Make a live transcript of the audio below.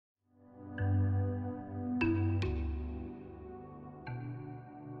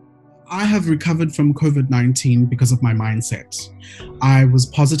I have recovered from COVID-19 because of my mindset. I was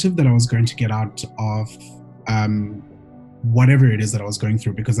positive that I was going to get out of whatever it is that I was going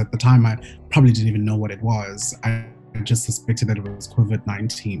through, because at the time I probably didn't even know what it was. I just suspected that it was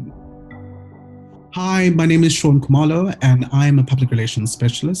COVID-19. Hi, my name is Shorn Khumalo, and I'm a public relations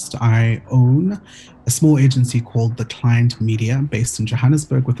specialist. I own a small agency called The Client Media, based in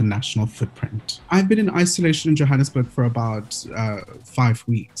Johannesburg with a national footprint. I've been in isolation in Johannesburg for about 5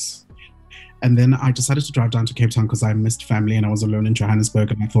 weeks. And then I decided to drive down to Cape Town because I missed family and I was alone in Johannesburg.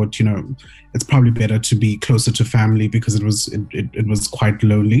 And I thought, it's probably better to be closer to family because it was quite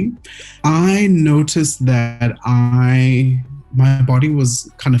lonely. I noticed that my body was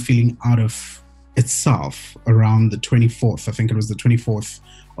kind of feeling out of itself around the 24th. I think it was the 24th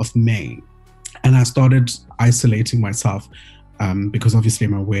of May. And I started isolating myself because obviously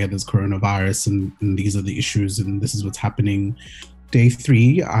I'm aware there's coronavirus and these are the issues and this is what's happening. Day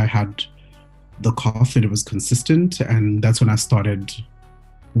 3, I had the cough and it was consistent, and that's when I started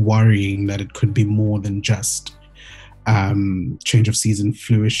worrying that it could be more than just change of season,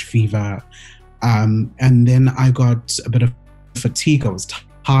 fluish fever. And then I got a bit of fatigue. I was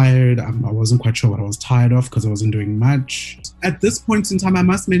tired. I wasn't quite sure what I was tired of because I wasn't doing much. At this point in time, I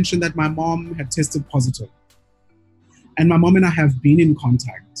must mention that my mom had tested positive, and my mom and I have been in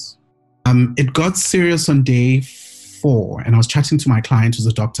contact. It got serious on day 4, and I was chatting to my client who's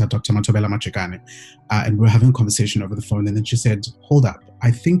a doctor, Dr. Machigane, and we were having a conversation over the phone. And then she said, "Hold up,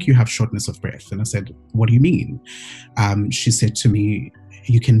 I think you have shortness of breath." And I said, "What do you mean?" She said to me,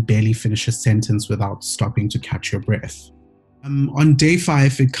 "You can barely finish a sentence without stopping to catch your breath." On day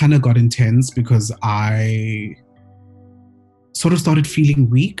 5, it kind of got intense because I sort of started feeling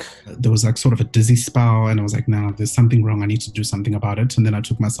weak. There was like sort of a dizzy spell, and I was like, "Nah, there's something wrong. I need to do something about it." And then I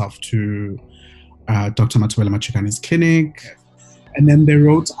took myself to Dr. Machigane's clinic, and then they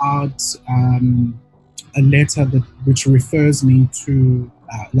wrote out a letter which refers me to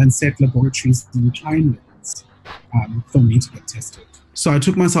Lancet Laboratories in Kleinlands for me to get tested. So I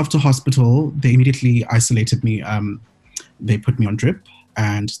took myself to hospital. They immediately isolated me. They put me on drip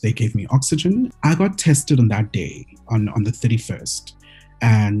and they gave me oxygen. I got tested on that day, on the 31st,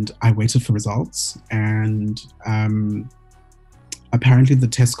 and I waited for results, and apparently the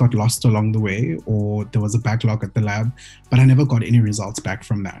test got lost along the way, or there was a backlog at the lab, but I never got any results back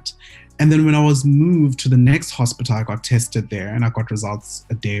from that. And then when I was moved to the next hospital, I got tested there and I got results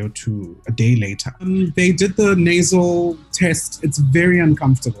a day later. They did the nasal test. It's very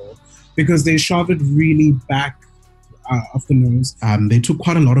uncomfortable because they shove it really back of the nose. They took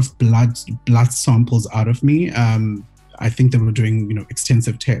quite a lot of blood samples out of me. I think they were doing,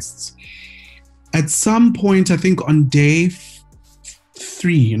 extensive tests. At some point, I think on day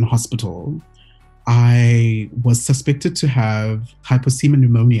 3 in hospital, I was suspected to have hypoxemia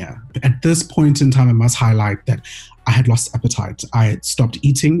pneumonia. At this point in time, I must highlight that I had lost appetite. I had stopped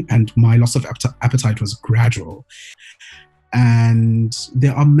eating and my loss of appetite was gradual. And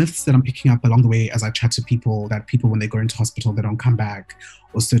there are myths that I'm picking up along the way as I chat to people, that people, when they go into hospital, they don't come back,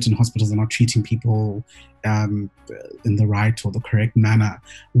 or certain hospitals are not treating people in the right or the correct manner.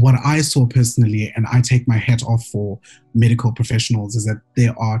 What I saw personally, and I take my hat off for medical professionals, is that they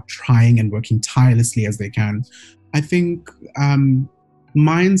are trying and working tirelessly as they can. I think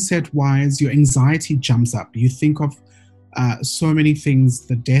mindset-wise, your anxiety jumps up. You think of so many things,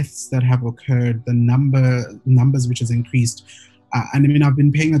 the deaths that have occurred, the numbers which has increased. And I've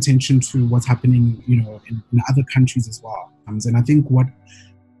been paying attention to what's happening, in other countries as well. And I think what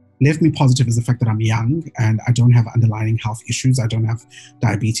left me positive is the fact that I'm young and I don't have underlying health issues. I don't have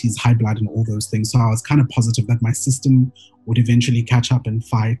diabetes, high blood, and all those things. So I was kind of positive that my system would eventually catch up and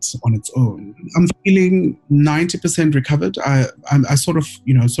fight on its own. I'm feeling 90% recovered. I sort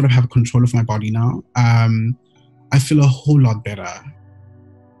of have control of my body now. I feel a whole lot better.